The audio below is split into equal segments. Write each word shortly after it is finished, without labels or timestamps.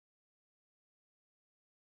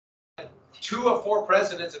2 of 4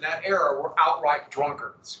 presidents in that era were outright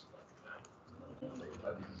drunkards.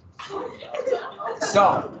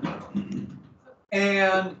 So,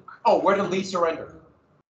 and, oh, where did Lee surrender?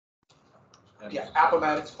 Yeah,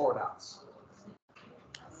 Appomattox Courthouse.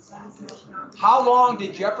 How long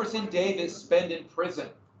did Jefferson Davis spend in prison?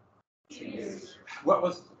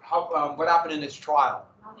 What happened in his trial?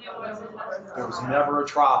 There was never a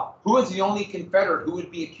trial. Who is the only Confederate who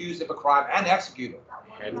would be accused of a crime and executed?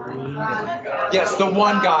 Henry. Yes, the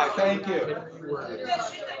one guy. Thank you.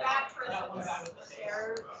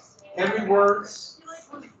 Henry Wirz.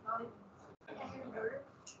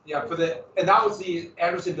 Yeah, and that was the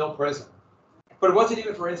Andersonville prison. But it wasn't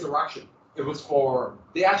even for insurrection. It was for,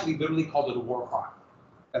 they actually literally called it a war crime.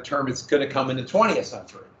 That term is going to come in the 20th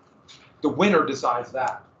century. The winner decides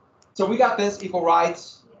that. So we got this, equal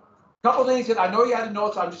rights. A couple things that I know you had to know,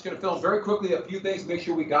 so I'm just going to fill in very quickly a few things to make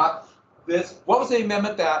sure we got this. What was the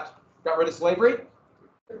amendment that got rid of slavery?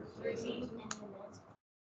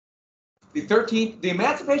 The 13th, the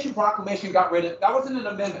Emancipation Proclamation got rid of, that wasn't an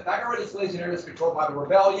amendment. That got rid of slaves in areas controlled by the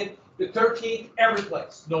rebellion. The 13th, every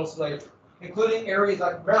place, no slavery, including areas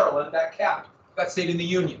like Maryland that stayed in the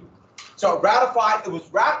Union. So it ratified, it was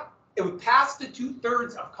passed the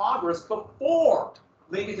 2/3 of Congress before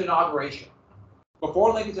Lincoln's inauguration.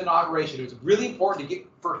 Before Lincoln's inauguration, it was really important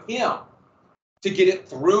for him to get it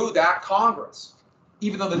through that Congress.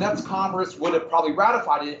 Even though the next Congress would have probably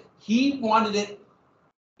ratified it, he wanted it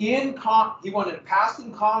passed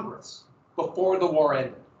in Congress before the war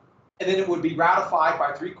ended. And then it would be ratified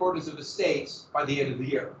by 3/4 of the states by the end of the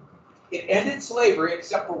year. It ended slavery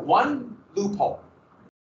except for one loophole.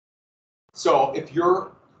 So if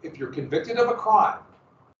you're convicted of a crime,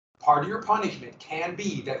 part of your punishment can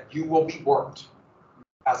be that you will be worked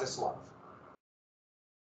as a slave.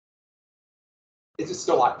 Is it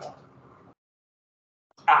still like that?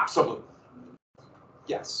 Absolutely.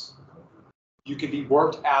 Yes. You can be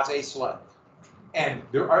worked as a slave. And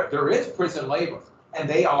there is prison labor, and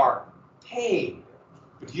they are paid.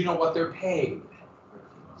 But do you know what they're paid?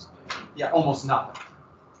 Yeah, almost nothing.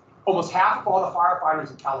 Almost half of all the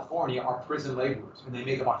firefighters in California are prison laborers, and they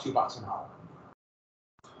make about $2 an hour.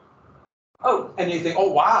 Oh, and you think,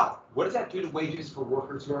 oh wow, what does that do to wages for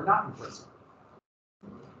workers who are not in prison?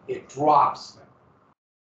 It drops them.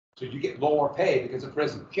 So you get lower pay because of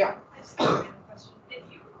prison. Yeah. If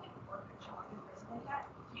you work a job in prison like that,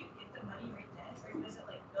 do you get the money right then, or does it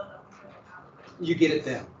like build up until after? You get it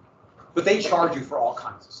then. But they charge you for all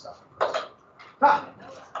kinds of stuff. Huh.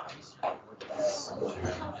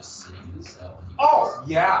 Oh,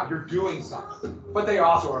 yeah, you're doing something. But they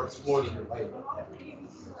also are exploiting your labor.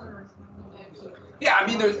 Yeah, I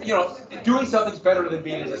mean, doing something's better than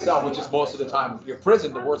being in a cell, which is most of the time. Your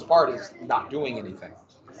prison, the worst part is not doing anything.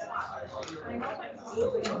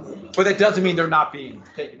 But that doesn't mean they're not being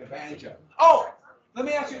taken advantage of. Oh, let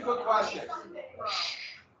me ask you a quick question.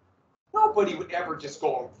 Nobody would ever just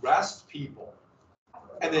go arrest people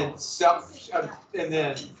and then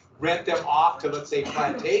rent them off to, let's say,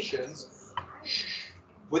 plantations.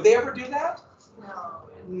 Would they ever do that? No.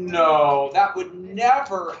 No, that would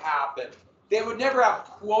never happen. They would never have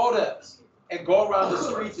quotas and go around the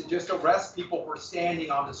streets and just arrest people for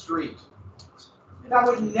standing on the street. That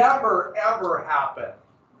would never, ever happen.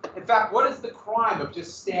 In fact, what is the crime of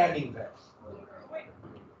just standing there?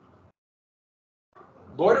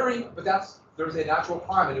 Loitering, but there's a natural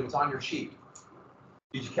crime, and it was on your sheet.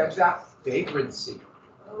 Did you catch that? Vagrancy.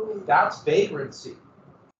 That's vagrancy.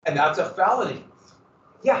 And that's a felony.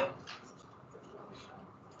 Yeah.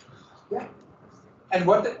 Yeah.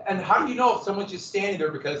 And how do you know if someone's just standing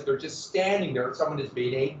there because they're just standing there, if someone is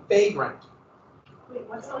being a vagrant? Wait,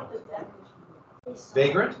 what's like the definition?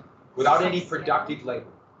 Vagrant? Without any productive labor.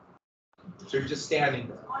 So you're just standing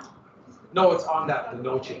there. No, it's on the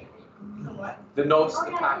note sheet. The notes,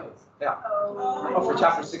 the packet. Yeah. Oh, for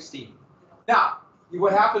chapter 16. Now,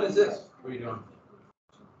 what happened is this. What are you doing?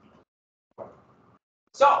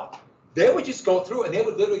 So, they would just go through and they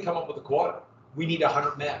would literally come up with a quota. We need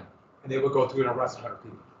 100 men. And they would go through and arrest 100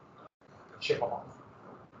 people. Ship them off.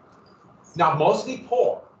 Now, mostly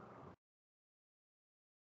poor.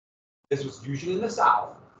 This was usually in the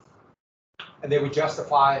South. And they would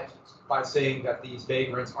justify it by saying that these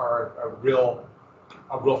vagrants are a real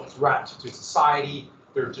threat to society.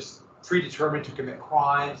 They're just predetermined to commit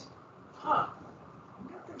crimes. I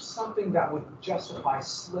wonder if there's something that would justify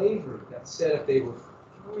slavery that said if they were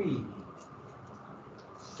free,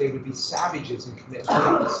 they would be savages and commit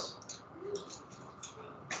crimes.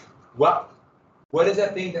 What is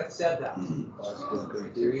that thing that said that? The positive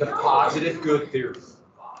good theory.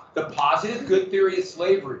 The positive good theory of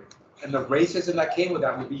slavery And the racism that came with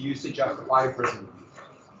that would be used to justify imprisonment.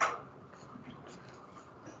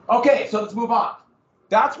 Okay, so let's move on.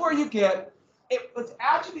 That's where you get, it was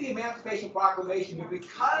actually the Emancipation Proclamation, but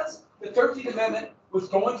because the 13th Amendment was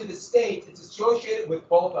going to the states, it's associated with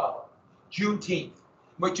both of them. Juneteenth.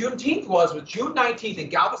 What Juneteenth was June 19th in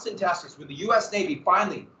Galveston, Texas, when the U.S. Navy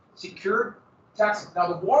finally secured Texas. Now,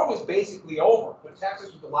 the war was basically over, but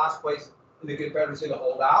Texas was the last place in the Confederacy to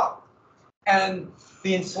hold out. And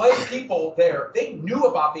the enslaved people there, they knew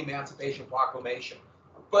about the Emancipation Proclamation,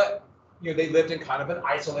 but they lived in kind of an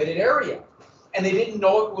isolated area. And they didn't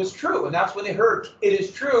know it was true. And that's when they heard it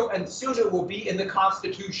is true, and soon it will be in the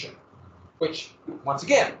Constitution, which, once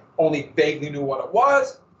again, only vaguely knew what it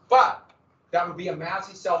was, but that would be a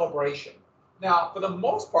massive celebration. Now, for the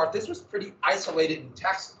most part, this was pretty isolated in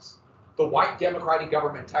Texas. The white Democratic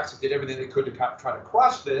government in Texas did everything they could to try to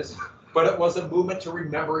crush this, but it was a movement to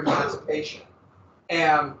remember emancipation.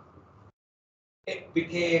 And it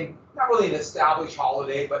became not really an established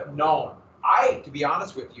holiday, but known. I, to be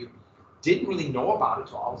honest with you, didn't really know about it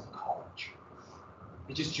until I was in college.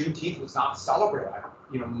 It just, Juneteenth was not celebrated,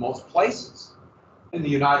 most places in the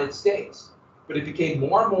United States. But it became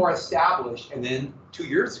more and more established, and then 2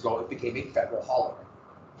 years ago, it became a federal holiday.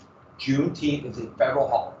 Juneteenth is a federal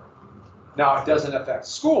holiday. Now, it doesn't affect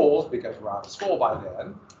schools because we're out of school by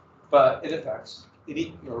then, but it affects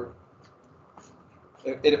it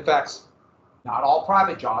affects not all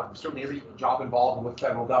private jobs, but certainly every job involved with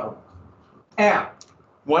federal government. And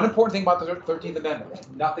one important thing about the 13th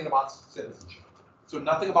Amendment, nothing about citizenship. So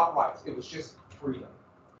nothing about rights. It was just freedom.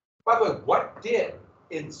 By the way, what did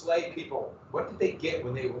enslaved people, what did they get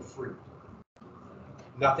when they were free?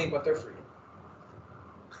 Nothing but their freedom.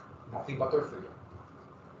 Nothing but their freedom.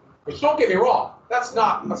 Which, don't get me wrong, that's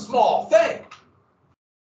not a small thing.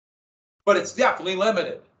 But it's definitely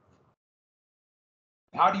limited.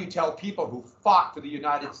 How do you tell people who fought for the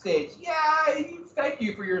United States, yeah, thank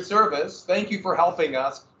you for your service, thank you for helping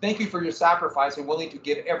us, thank you for your sacrifice and willing to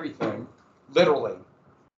give everything, literally,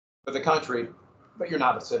 for the country, but you're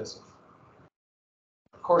not a citizen?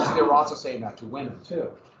 Of course, they were also saying that to women,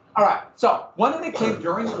 too. All right, so one thing that came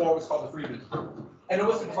during the war was called the Freedmen's Bureau. And it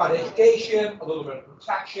was to provide education, a little bit of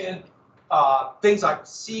protection, things like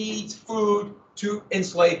seeds, food to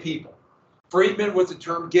enslaved people. Freedmen was a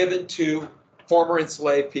term given to former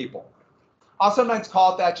enslaved people. I'll sometimes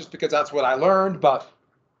call it that just because that's what I learned, but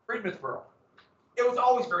Freedmen's Bureau. It was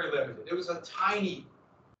always very limited. It was a tiny,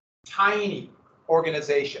 tiny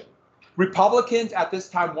organization. Republicans at this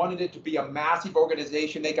time wanted it to be a massive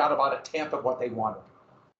organization. They got about a tenth of what they wanted.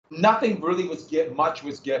 Nothing really was much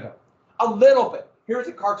was given. A little bit. Here's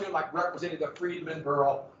a cartoon like representing the Freedmen's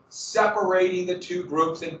Bureau, separating the two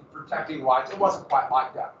groups and protecting rights. It wasn't quite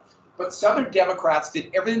like that. But Southern Democrats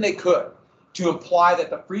did everything they could to imply that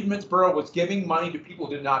the Freedmen's Bureau was giving money to people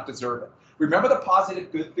who did not deserve it. Remember the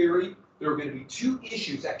positive good theory? There were going to be two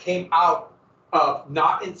issues that came out of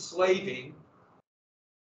not enslaving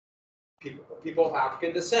people of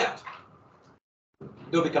African descent.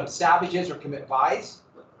 They'll become savages or commit vice,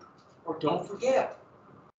 or don't forget.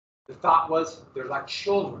 The thought was they're like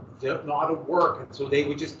children, they don't know how to work, and so they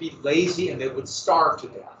would just be lazy and they would starve to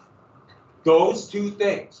death. Those two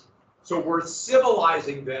things. So we're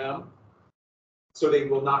civilizing them so they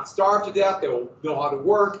will not starve to death, they will know how to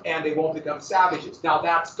work, and they won't become savages. Now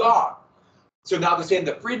that's gone. So now they're saying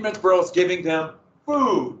the Freedmen's Bureau is giving them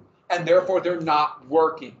food, and therefore they're not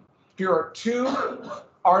working. Here are two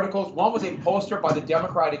articles. One was a poster by the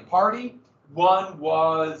Democratic Party. One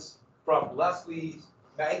was from Leslie's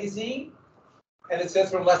magazine. And it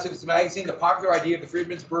says from Leslie's magazine, the popular idea of the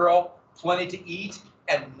Freedmen's Bureau, plenty to eat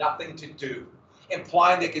and nothing to do.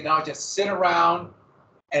 Implying they can now just sit around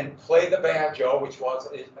and play the banjo, which was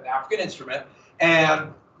an African instrument,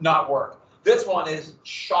 and not work. This one is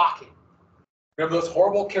shocking. Remember those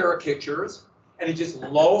horrible caricatures? And he's just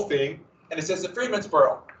loafing. And it says the Freedmen's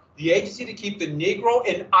Bureau, the agency to keep the Negro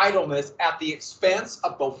in idleness at the expense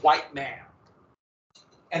of the white man.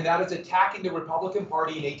 And that is attacking the Republican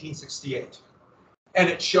Party in 1868. And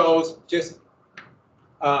it shows just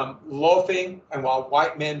loafing and while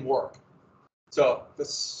white men work. So the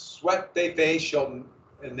sweat they face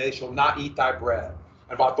and they shall not eat thy bread.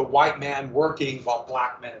 And about the white man working while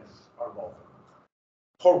black men are loafing.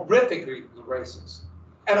 Horrifically racist.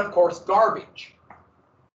 And of course, garbage.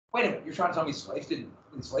 Wait a minute, you're trying to tell me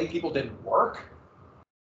enslaved people didn't work?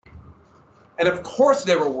 And of course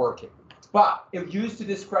they were working, but it was used to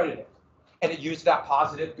discredit it. And it used that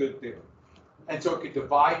positive good theory. And so it could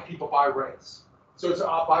divide people by race. So it's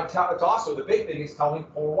also, the big thing is telling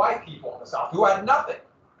poor white people in the South who had nothing.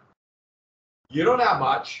 You don't have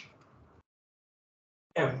much.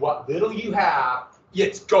 And what little you have,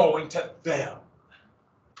 it's going to them.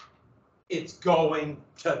 It's going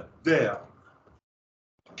to them.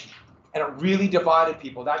 And it really divided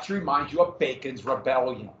people. That should remind you of Bacon's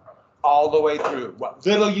rebellion all the way through. What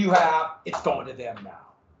little you have, it's going to them now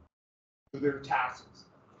through their taxes.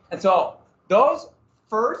 And so those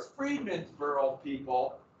first Freedmen'sboro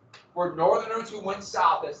people were Northerners who went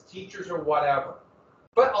south as teachers or whatever.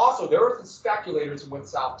 But also there were some speculators who went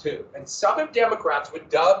south too. And Southern Democrats would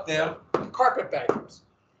dub them carpetbaggers.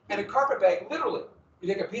 And a carpetbag, literally,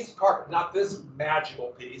 you take a piece of carpet, not this magical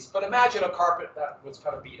piece, but imagine a carpet that was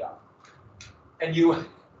kind of beat up. And you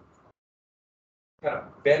kind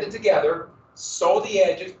of bend it together, sew the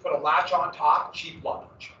edges, put a latch on top, cheap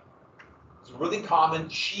luggage. It's a really common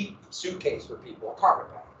cheap suitcase for people, a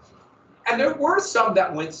carpet bag. And there were some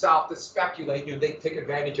that went south to speculate, they take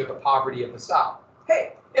advantage of the poverty of the South.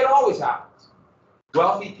 Hey, it always happens.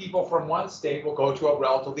 Wealthy people from one state will go to a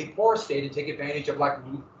relatively poor state and take advantage of like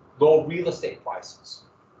low real estate prices.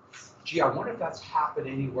 Gee, I wonder if that's happened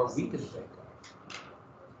anywhere we can think of.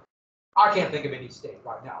 I can't think of any state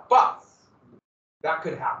right now, but that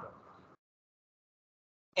could happen.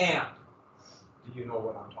 And do you know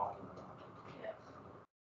what I'm talking about?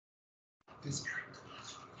 Yes.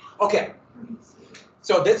 Okay.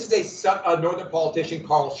 So this is a northern politician,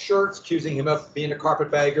 Carl Schurz, accusing him of being a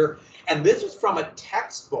carpetbagger. And this was from a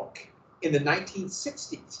textbook in the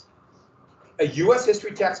 1960s, a U.S.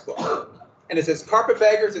 history textbook. And it says,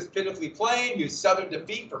 carpetbaggers is pitifully plain, use Southern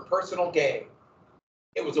defeat for personal gain.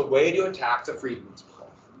 It was a way to attack the freedmen's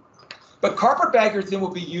bureau. But carpetbaggers then will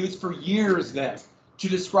be used for years then to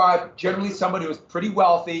describe generally somebody who is pretty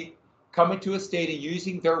wealthy, coming to a state and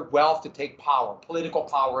using their wealth to take power, political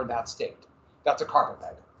power in that state. That's a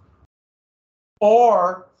carpetbagger.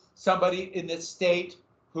 Or somebody in this state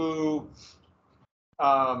who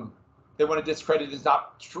they want to discredit as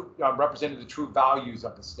not representing the true values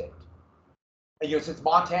of the state. And since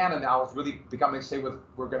Montana now is really becoming a state with,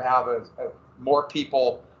 we're going to have more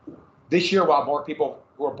people this year, while more people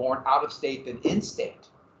who are born out of state than in state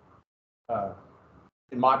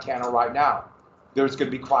in Montana right now. There's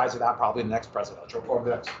going to be cries of that probably in the next presidential or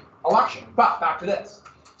the next election. But back to this.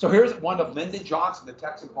 So here's one of Lyndon Johnson, the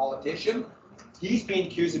Texan politician. He's being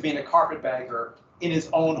accused of being a carpetbagger in his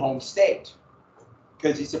own home state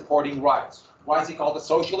because he's supporting rights. Why is he called a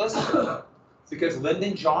socialist? Because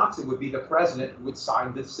Lyndon Johnson would be the president who would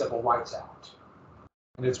sign the Civil Rights Act.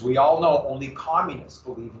 And as we all know, only communists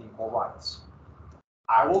believe in equal rights.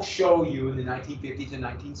 I will show you in the 1950s and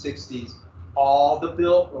 1960s all the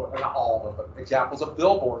examples of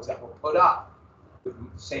billboards that were put up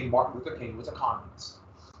saying Martin Luther King was a communist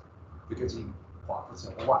because he fought for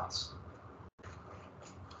civil rights.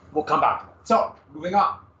 We'll come back to that. So, moving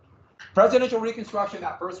on. Presidential Reconstruction,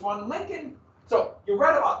 that first one, Lincoln. So, you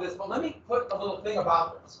read about this, but let me put a little thing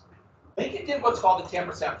about this. Lincoln did what's called the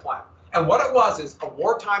 10% plan. And what it was is a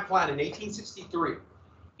wartime plan in 1863.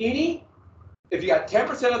 If you got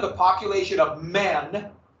 10% of the population of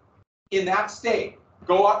men in that state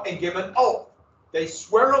go up and give an oath, they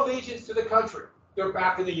swear allegiance to the country, they're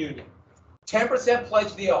back in the Union. 10%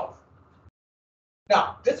 pledge the oath.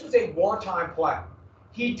 Now, this was a wartime plan.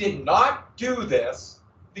 He did not do this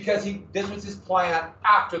because this was his plan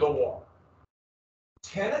after the war.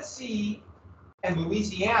 Tennessee and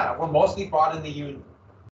Louisiana were mostly brought in the Union.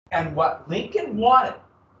 And what Lincoln wanted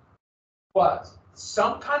was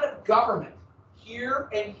some kind of government here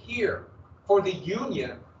and here for the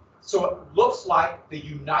Union, so it looks like the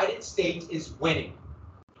United States is winning.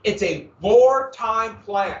 It's a wartime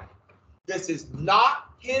plan. This is not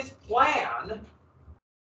his plan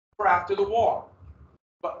for after the war.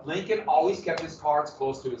 But Lincoln always kept his cards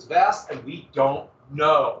close to his vest, and we don't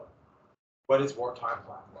know what his wartime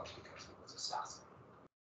plan was because he was assassinated.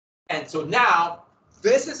 And so now,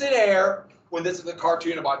 this is in air when this is a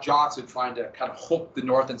cartoon about Johnson trying to kind of hook the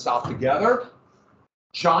North and South together.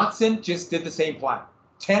 Johnson just did the same plan,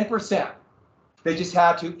 10%.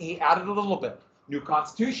 He added a little bit. New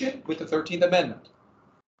Constitution with the 13th Amendment.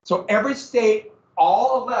 So every state,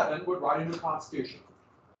 all 11, would write a new Constitution.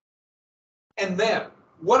 And then,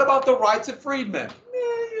 what about the rights of freedmen?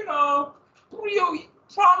 You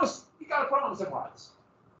got to promise them rights.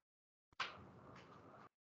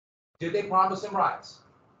 Did they promise him rights?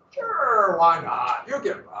 Sure, why not? You'll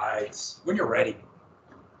get rights when you're ready.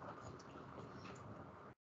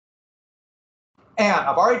 And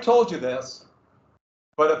I've already told you this,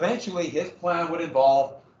 but eventually his plan would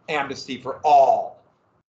involve amnesty for all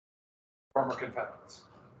former Confederates.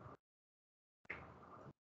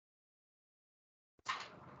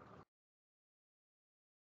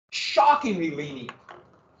 Shockingly lenient.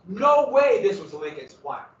 No way this was Lincoln's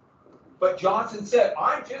plan. But Johnson said,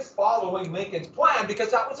 I'm just following Lincoln's plan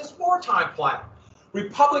because that was his wartime plan.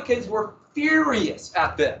 Republicans were furious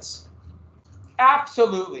at this.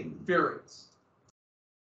 Absolutely furious.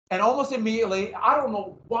 And almost immediately, I don't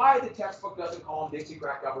know why the textbook doesn't call them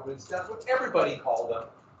Dixiecrat governments. That's what everybody called them,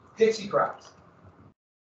 Dixiecrats.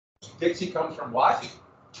 Dixie comes from what?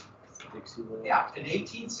 Dixieland. Yeah, an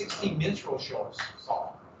 1860 minstrel show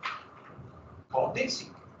song called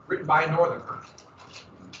Dixie, written by a Northerner.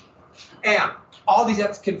 And all these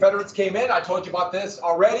ex-Confederates came in. I told you about this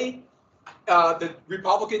already. The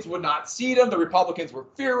Republicans would not seat them. The Republicans were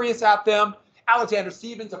furious at them. Alexander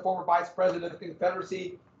Stephens, the former vice president of the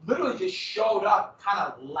Confederacy, literally just showed up kind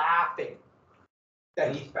of laughing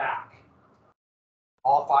that he's back.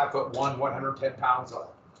 All 5'1", 110 pounds of him.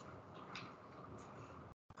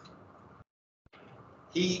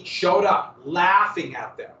 He showed up laughing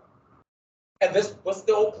at them. And this was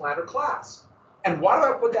the old planter class. And why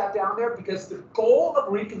do I put that down there? Because the goal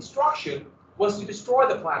of Reconstruction was to destroy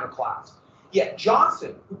the planter class. Yet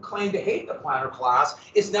Johnson, who claimed to hate the planter class,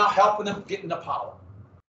 is now helping them get into power.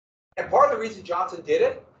 And part of the reason Johnson did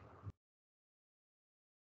it,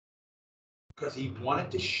 because he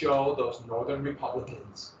wanted to show those Northern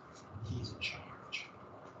Republicans he's in charge.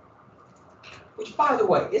 Which, by the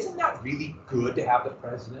way, isn't that really good to have the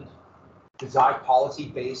president decide policy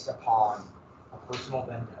based upon a personal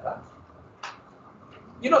vendetta?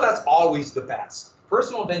 You know, that's always the best.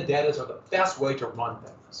 Personal vendettas are the best way to run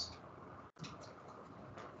things.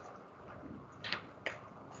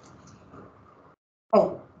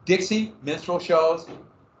 Oh, Dixie minstrel shows.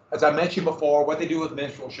 As I mentioned before, what they do with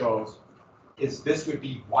minstrel shows is this would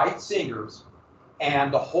be white singers,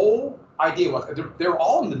 and the whole idea was they're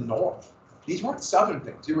all in the north. These weren't southern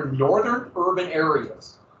things. They were northern urban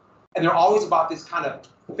areas, and they're always about this kind of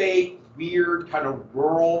fake, weird, kind of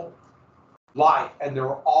rural life, and they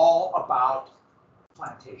were all about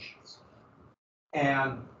plantations.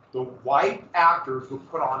 And the white actors would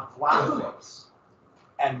put on blackface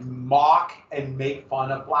and mock and make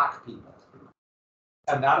fun of black people.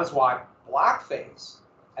 And that is why blackface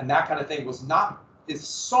and that kind of thing is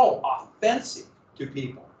so offensive to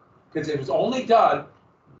people, because it was only done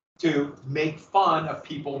to make fun of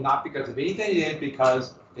people, not because of anything they did,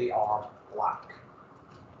 because they are black.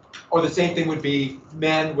 Or the same thing would be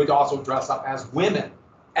men would also dress up as women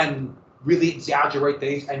and really exaggerate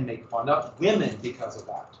things and make fun of women because of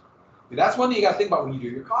that. And that's one thing you got to think about when you do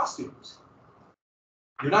your costumes.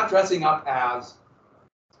 You're not dressing up as,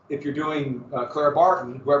 if you're doing Clara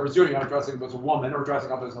Barton, whoever's doing it, you're not dressing up as a woman or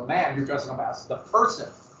dressing up as a man, you're dressing up as the person.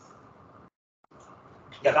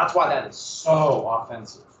 Yeah, that's why that is so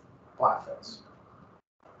offensive, blackface.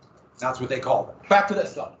 That's what they call it. Back to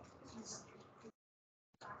this stuff.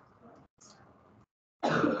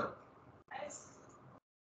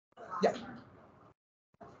 Yeah.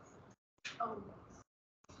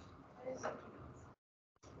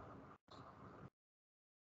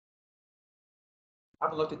 I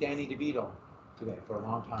haven't looked at Danny DeVito today for a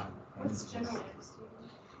long time. What's general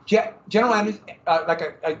amnesty? General amnesty, like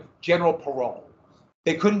a general parole.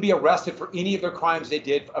 They couldn't be arrested for any of their crimes they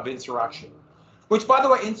did of insurrection. Which, by the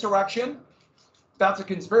way, insurrection, that's a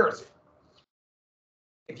conspiracy.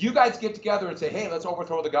 If you guys get together and say, hey, let's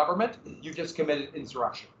overthrow the government, you just committed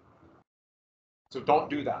insurrection. So don't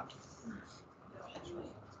do that.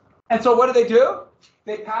 And so what do?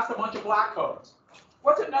 They pass a bunch of black codes.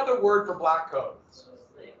 What's another word for black codes?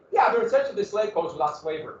 Yeah, they're essentially the slave codes without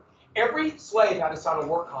slavery. Every slave had to sign a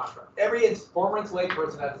work contract. Every former enslaved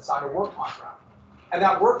person had to sign a work contract. And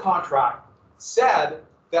that work contract said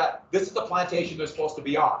that this is the plantation they're supposed to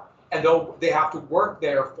be on. And they have to work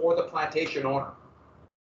there for the plantation owner.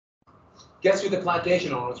 Guess who the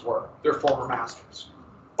plantation owners were? Their former masters.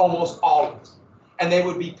 Almost always. And they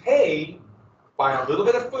would be paid by a little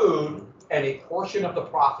bit of food and a portion of the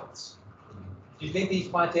profits. Do you think these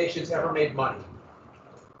plantations ever made money?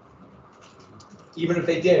 Even if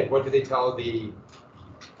they did, what did they tell the,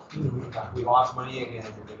 we lost money again,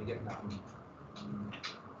 you're going to get nothing.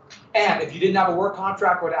 And if you didn't have a work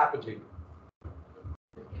contract, what happened to you?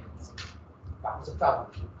 That was a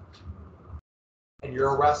felony. And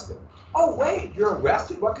you're arrested. Oh, wait, you're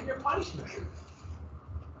arrested? What could your punishment be?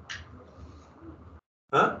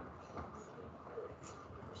 Huh?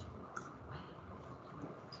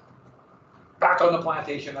 Back on the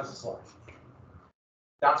plantation as a slave.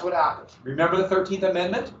 That's what happened. Remember the 13th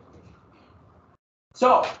Amendment?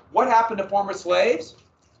 So, what happened to former slaves?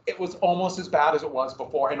 It was almost as bad as it was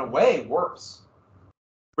before, in a way, worse.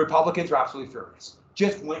 Republicans were absolutely furious.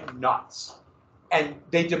 Just went nuts. And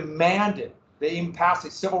they demanded They even passed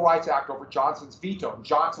a Civil Rights Act over Johnson's veto, and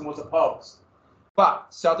Johnson was opposed.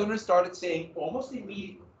 But Southerners started saying almost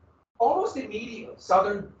immediately,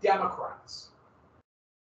 Southern Democrats,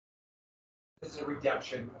 this is a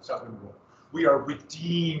redemption of Southern rule. We are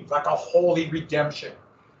redeemed like a holy redemption.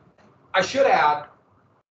 I should add,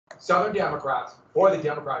 Southern Democrats, boy, the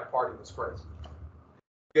Democratic Party was crazy.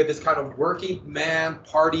 We had this kind of working man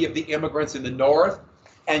party of the immigrants in the North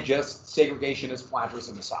and just segregationist planters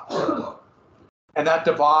in the South. And that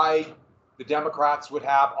divide the Democrats would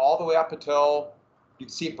have all the way up until you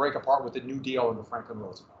can see it break apart with the New Deal under Franklin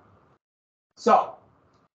Roosevelt. So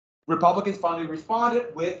Republicans finally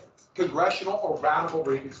responded with congressional or radical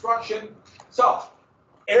Reconstruction. So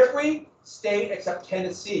every state except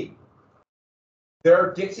Tennessee,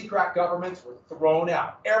 their Dixiecrat governments were thrown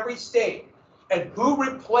out. Every state. And who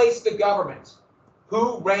replaced the government?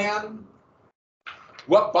 Who ran?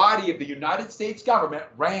 What body of the United States government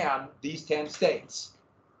ran these 10 states?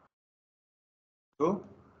 Who?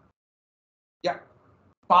 Yeah,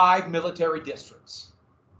 5 military districts.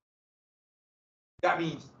 That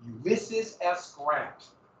means Ulysses S. Grant,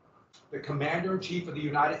 the commander-in-chief of the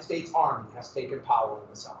United States Army, has taken power in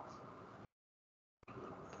the South.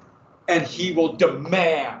 And he will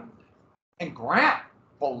demand, and Grant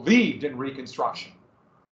believed in Reconstruction.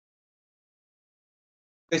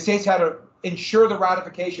 The states had to ensure the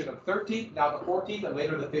ratification of the 13th, now the 14th, and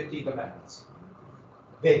later the 15th Amendments.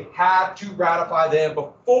 They had to ratify them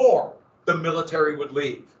before the military would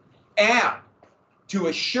leave. And to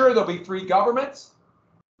assure there'll be free governments,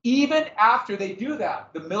 even after they do that,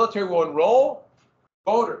 the military will enroll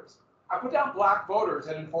voters. I put down black voters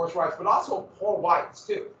and enforce rights, but also poor whites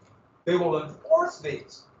too. They will enforce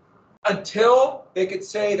these until they could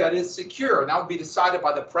say that it's secure. And that would be decided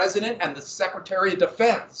by the president and the Secretary of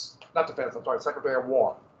Defense. Not Defense, I'm sorry, Secretary of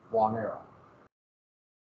War. Wrong era.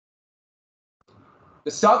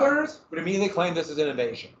 The Southerners would immediately claim this is an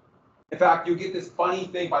invasion. In fact, you get this funny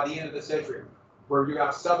thing by the end of the century where you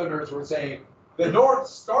have Southerners who are saying the North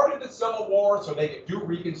started the Civil War so they could do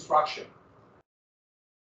Reconstruction.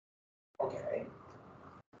 Okay.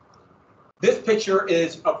 This picture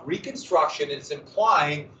is of Reconstruction. It's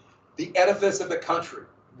implying the edifice of the country,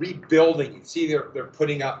 rebuilding. You see they're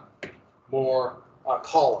putting up more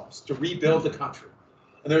columns to rebuild the country.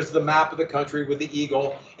 And there's the map of the country with the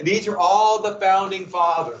eagle. And these are all the founding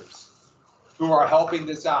fathers who are helping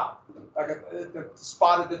this out. Like the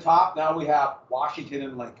spot at the top, now we have Washington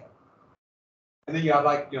and Lincoln. And then you have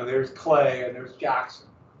there's Clay and there's Jackson,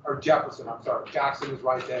 or Jefferson, I'm sorry. Jackson is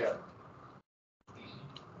right there.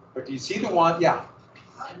 But do you see the one? Yeah.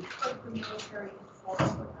 How did the military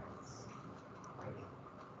enforce the rights?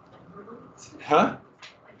 Huh?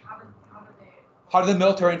 How did the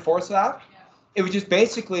military enforce that? Yeah. It was just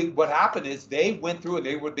basically what happened is they went through and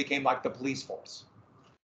they became like the police force.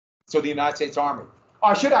 So the United States Army. Oh,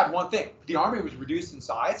 I should add one thing. The Army was reduced in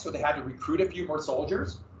size, so they had to recruit a few more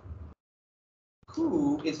soldiers.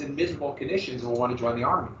 Who is in miserable conditions will want to join the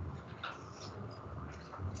Army?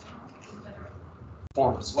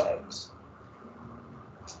 Former slaves.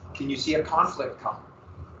 Can you see a conflict coming?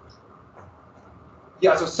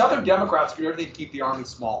 Yeah, so Southern Democrats do everything to keep the Army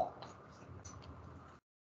small.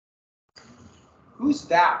 Who's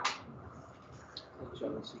that?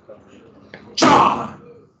 John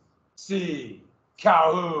C.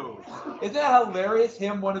 Calhoun. Isn't that hilarious?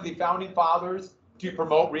 Him, one of the founding fathers to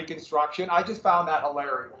promote Reconstruction. I just found that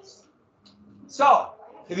hilarious. So,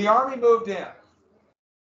 the Army moved in.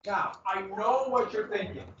 Now, I know what you're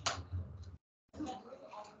thinking.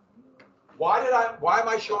 Why am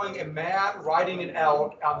I showing a man riding an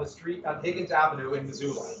elk on the street on Higgins Avenue in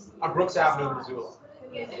Missoula, on Brooks Avenue in Missoula?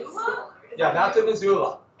 Yeah, that's in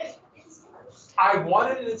Missoula. I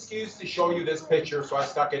wanted an excuse to show you this picture, so I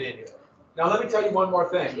stuck it in here. Now let me tell you one more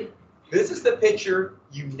thing. This is the picture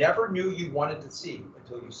you never knew you wanted to see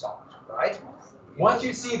until you saw it, right? Once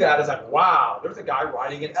you see that, it's like, wow, there's a guy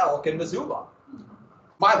riding an elk in Missoula.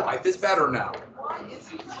 My life is better now.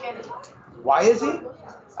 Why is he?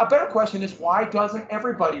 A better question is, why doesn't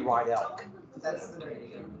everybody ride elk?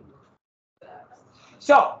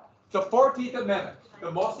 So, the 14th Amendment,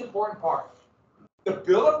 the most important part. The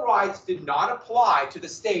Bill of Rights did not apply to the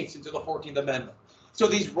states until the 14th Amendment. So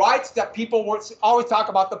these rights that people always talk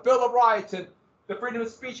about, the Bill of Rights and the freedom of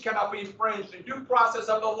speech cannot be infringed, and due process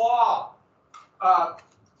of the law,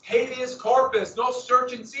 habeas corpus, no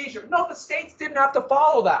search and seizure. No, the states didn't have to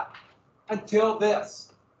follow that until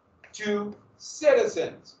this. To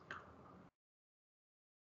citizens.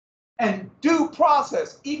 And due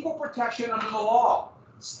process, equal protection under the law.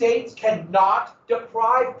 States cannot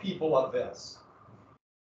deprive people of this.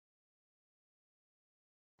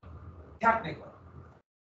 technically.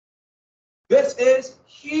 This is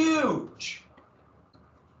huge.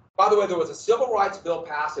 By the way, there was a civil rights bill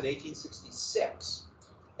passed in 1866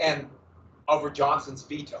 and over Johnson's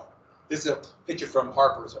veto. This is a picture from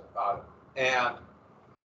Harper's, and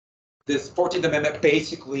this 14th Amendment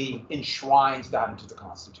basically enshrines that into the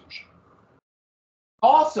Constitution.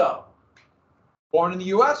 Also, born in the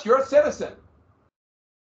US, you're a citizen.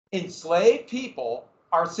 Enslaved people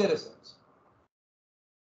are citizens.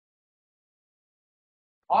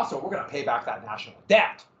 Also, we're going to pay back that national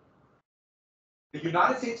debt. The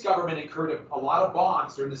United States government incurred a lot of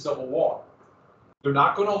bonds during the Civil War. They're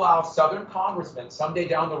not going to allow Southern congressmen someday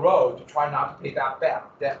down the road to try not to pay that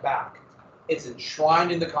debt back. It's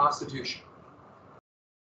enshrined in the Constitution.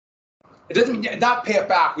 It doesn't mean not pay it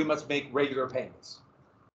back, we must make regular payments.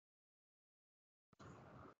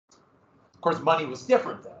 Of course, money was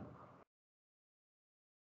different then.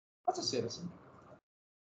 What's a citizen?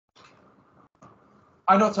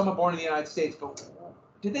 I know it's someone born in the United States, but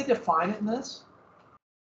did they define it in this?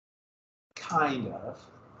 Kind of.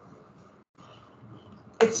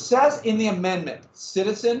 It says in the amendment,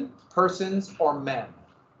 citizen, persons, or men.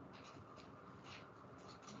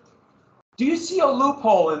 Do you see a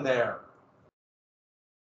loophole in there?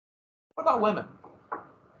 What about women?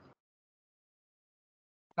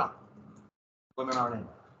 No. Women aren't in there.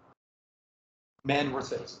 Men were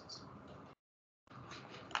citizens.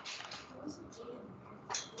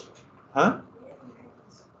 Huh?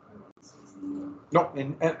 No,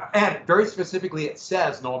 and very specifically it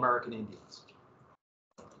says no American Indians.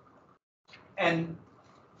 And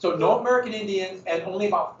so no American Indians and only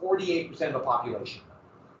about 48% of the population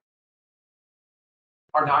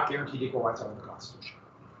are not guaranteed equal rights under the Constitution.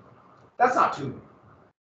 That's not too many.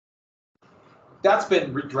 That's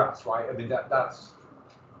been redressed, right? I mean, that's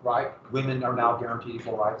right. Women are now guaranteed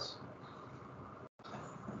equal rights.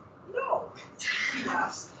 No.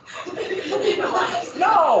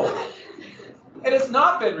 No. It has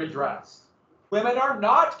not been redressed. Women are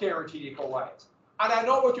not guaranteed equal rights. And I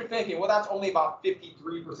know what you're thinking. Well, that's only about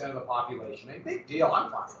 53% of the population. A big deal.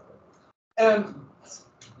 I'm fine with it. And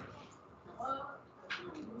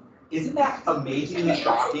isn't that amazingly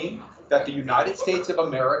shocking that the United States of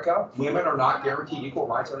America, women are not guaranteed equal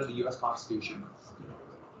rights under the U.S. Constitution?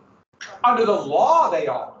 Under the law, they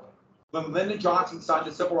are. When Lyndon Johnson signed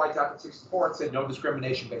the Civil Rights Act of '64, it said no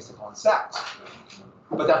discrimination based upon sex.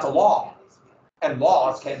 But that's a law. And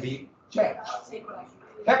laws can be changed.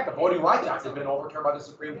 Heck, the Voting Rights Act has been overturned by the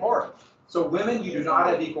Supreme Court. So women, you do not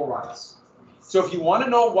have equal rights. So if you want to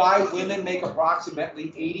know why women make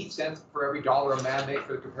approximately 80 cents for every dollar a man makes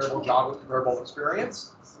for the comparable job with comparable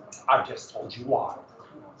experience, I've just told you why.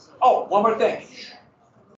 Oh, one more thing.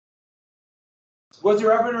 Was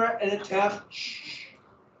there ever an attempt?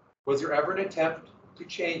 Was there ever an attempt to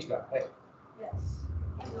change that? Hey. Yes.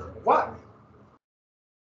 What?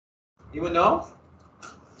 Anyone know?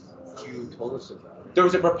 You told us about it. There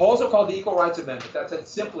was a proposal called the Equal Rights Amendment that said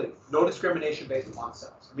simply no discrimination based upon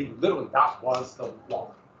sex. I mean, literally, that was the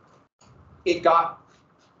law. It got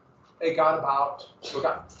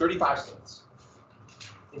 35 states.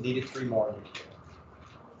 It needed 3 more.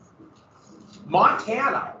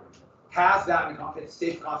 Montana has that in its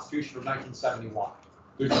state constitution of 1971.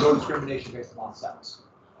 There's no discrimination based upon sex.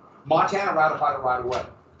 Montana ratified it right away.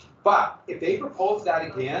 But if they propose that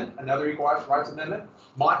again, another Equal Rights Amendment,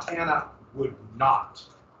 Montana would not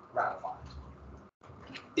ratify it.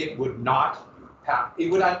 It would not have.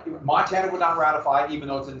 It would not. Montana would not ratify it, even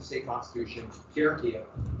though it's in the state constitution. Guarantee it.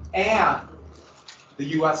 And the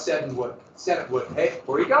U.S. Senate would. Hey,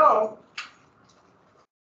 where you go?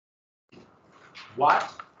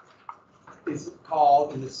 What is it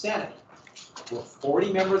called in the Senate? Where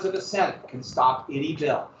 40 members of the Senate can stop any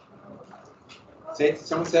bill. Say it,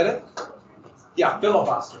 someone said it? Yeah,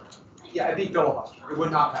 filibuster. Yeah, it'd be filibuster. It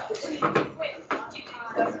would not pass. Wait,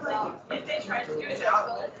 if they tried to do it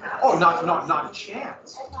now, Oh, not a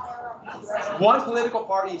chance. One political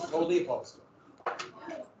party is totally opposed to it.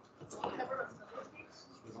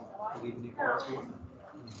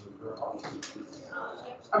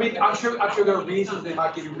 I mean, I'm sure there are reasons they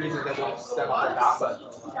might give you reasons they won't step up and that, but.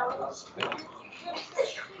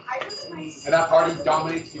 And that party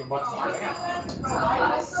dominates you much more.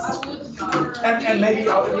 And maybe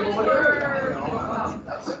other people would agree. You know?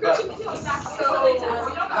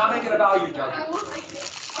 Not making a value judgment.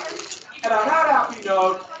 And on that happy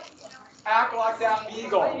note, act like that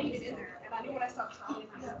beagle. Okay,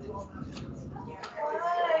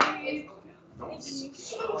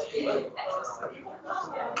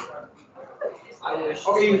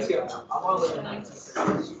 you can skip.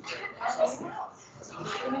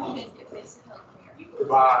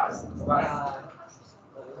 Right.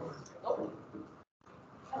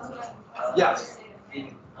 Yes.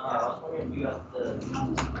 You got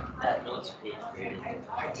that notes page created.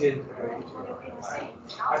 I did.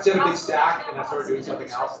 I did a big stack and I started doing something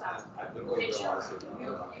else and I didn't really realize it.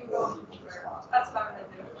 That's what I'm gonna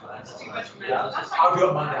do. It's too much Yeah, math. I'll do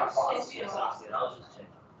it Monday. I'll promise. Yeah,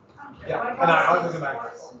 and I'll look at my.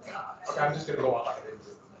 Okay, I'm just gonna go on like I didn't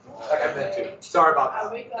do. Like I meant to. Sorry about that.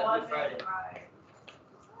 Every Friday.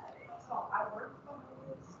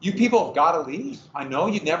 You people have got to leave. I know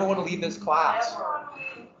you never want to leave this class.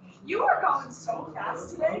 You are going so fast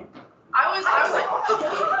today. I was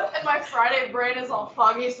like, and my Friday brain is all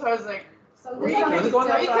foggy, so I was like, Really going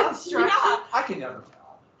that fast? reconstruction. I can never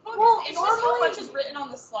tell. Well, It's just how normally- much is written on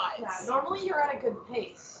the slides. Yeah, normally you're at a good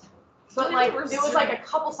pace. But Today like, we're it was like a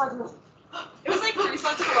couple slides. And It was like 3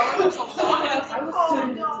 slides in a row or something. I was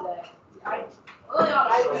doing it today.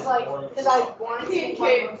 I was like, because I wanted to make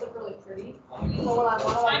my rooms look really pretty. So when I want to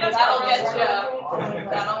I know that'll get ya.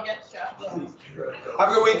 That'll get you. Have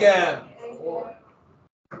a good weekend.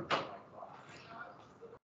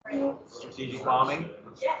 Strategic bombing.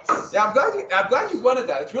 Yes. Yeah, I'm glad you wanted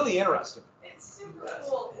that. It's really interesting. It's super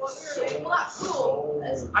cool. Well, not cool.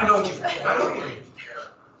 I know you. I know you.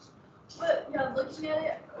 But yeah, looking at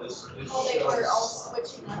it, how they were all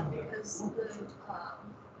switching up because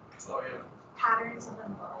the patterns of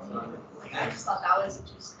them blowing. Like I just thought that was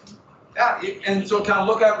interesting. Yeah, and so kind of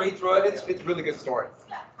look at, read through it. It's a really good story.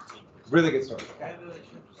 Really good story. Okay.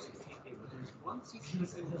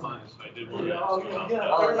 I did one. We're not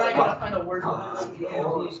gonna find a word.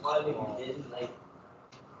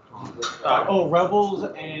 Rebels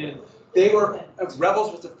and They were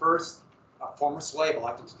Rebels was the first former slave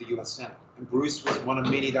elected to the U.S. Senate, and Bruce was one of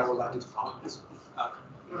many that were elected to Congress.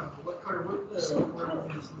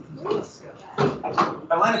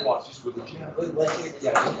 Atlantic Watch just really cheap.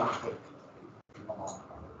 Yeah, just kind of quick.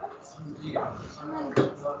 You got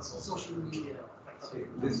it. Social media.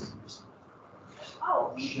 This is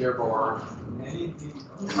Oh. shareable.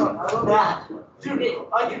 That. You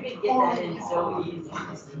can get that in so easy.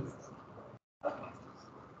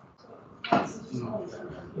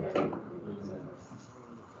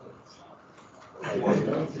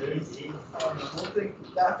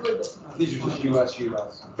 These are just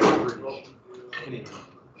US. British. Canadian.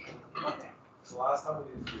 the last time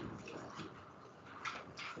we did.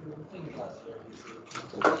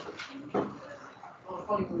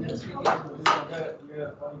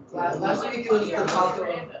 Last week it was the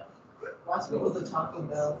taco. Last week was the Taco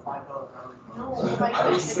Bell $5 brownie. No, oh my I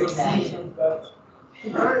gosh. didn't bring that.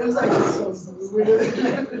 It was like so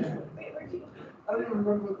weird. I don't even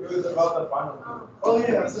remember. It was about the final. Oh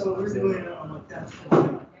yeah, so we're doing it on like that.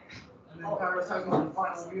 And then Kyra was talking about the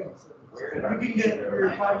final meal. So you can get your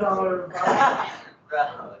 $5 brownie.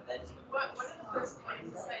 Bro, that's. What did the first one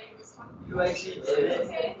say he was talking about? You actually did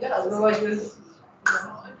it? Yeah, we're like this.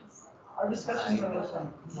 Our discussion was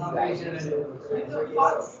not very good.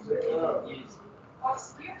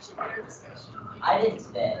 Fox, we actually had our discussion. I didn't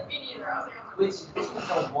say. Me neither. I was like, Which this was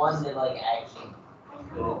the one that like actually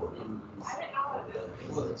could have been I didn't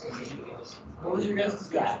know. What was your guys'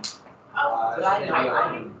 discussion? Oh, But I know, I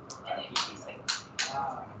and he's like,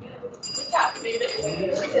 captivated.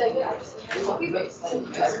 everybody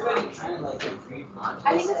kind of like agreed on. I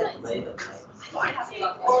think it's like lay the plan. I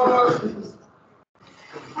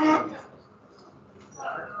have to.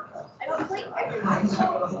 I don't play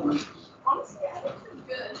everyone. Honestly, I think it's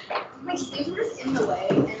good. My sleeves were just in the way,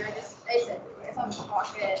 and I said, if I'm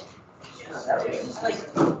pocket. That was like,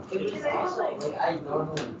 it was awesome. Like I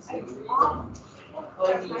normally say,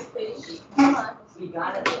 but we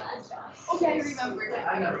got it last time. Okay, I remember it.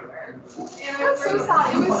 I remember. And I'm so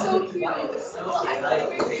sad. It was so cute. It was so Well, I like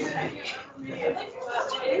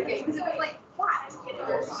because it was like flat.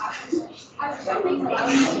 I was thinking like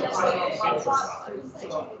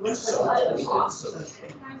it was so cute.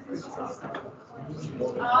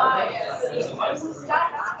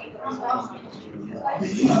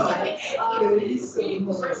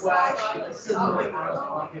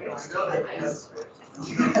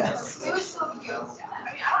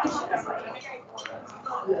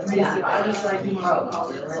 Yeah, I just like you know, so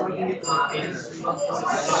I can get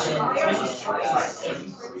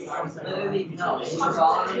literally, no, we were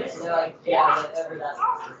all, they're like, yeah, whatever,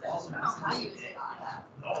 that's.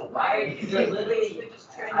 Why are you, they're literally,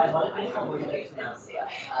 I literally told you next now.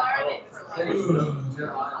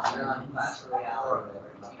 They're on Clash Royale or whatever.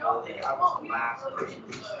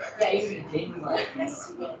 Yeah, you can like.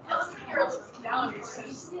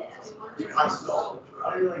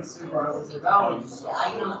 Are you like super? I was like,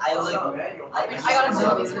 I know, I like, I gotta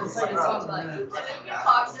tell these It's things. like, Like, oh, man.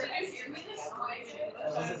 Fox, did you hear me this morning? I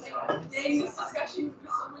was like, dang, this discussion would be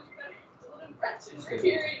so much better than Brenton we're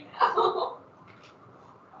hearing now.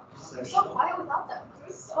 So quiet without them. It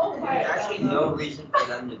was so there's quiet. actually no reason for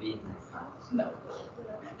them to be in this house. No.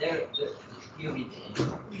 They're really big.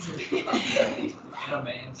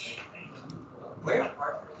 Where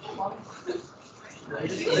are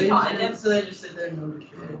They find them? so they just sit there and go to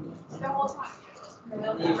shit. The whole time.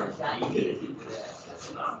 they? Were trying to get it.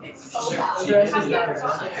 It's so loud. The rest Have is you ever better.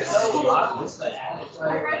 gone there? So loud. I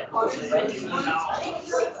read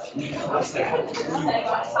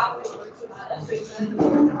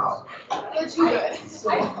They're too good.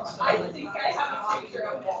 I think I have a picture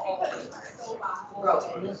of it because it's so loud. Bro,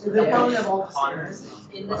 in this They probably have all the stairs.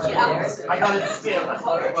 in the stairs. I got it. Yeah.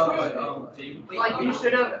 Like, You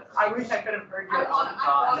should have. I wish I could have heard you. I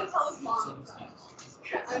want to tell his mom.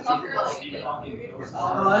 I'm not really.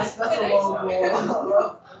 Oh, that's a low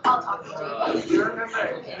goal. I'll talk to Do you remember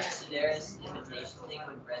in the Sedaris invitation thing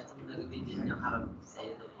when Brenton literally didn't know how to say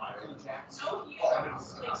the fire?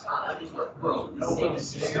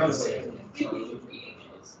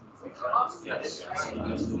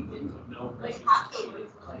 Like, half the words,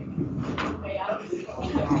 like, way out of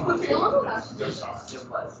It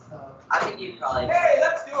was. I think you probably. Hey,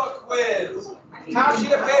 let's do a quiz. Half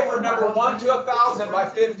sheet of paper number 1 to 1,000 by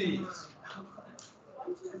 50.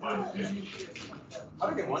 How do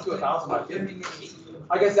I get 1 to 1,000 by 50?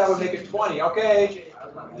 I guess that would make it 20. Okay.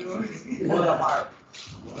 Hold it up higher.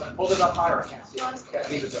 Hold it up higher. I can't see it. Can't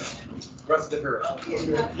leave it there. Rest of the period.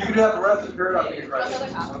 You can have the rest of the period. I'll take it right.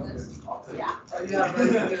 Yeah. Yeah, but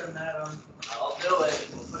you're getting that on. I'll do it.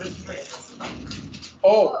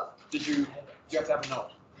 Oh, did you have to have a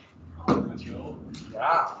note?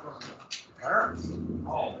 Yeah. Parents.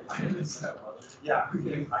 Oh, I missed that one. Yeah. I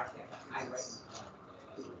can't. I write.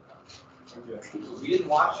 We didn't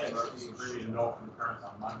watch it, but we agreed to know from the parents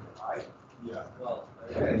on Monday, right? Yeah. Well,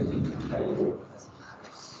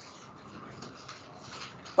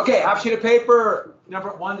 Okay, half sheet of paper, number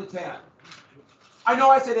 1 to 10. I know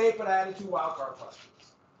I said 8, but I added 2 wildcard questions.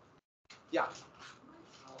 Yeah.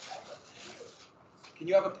 Can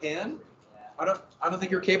you have a pen? I don't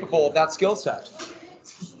think you're capable of that skill set.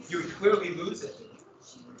 You would clearly lose it.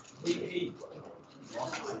 Wait,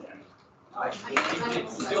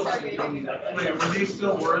 were these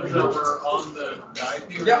still words that were on the guide?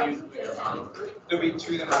 Yeah. There'll be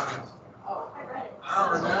 2 that are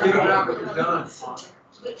I Figure it out when you're done.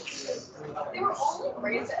 They were all like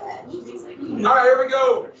right at the edge. All right, here we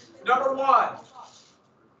go. Number 1.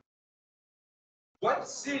 What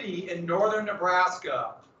city in northern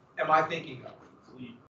Nebraska am I thinking of?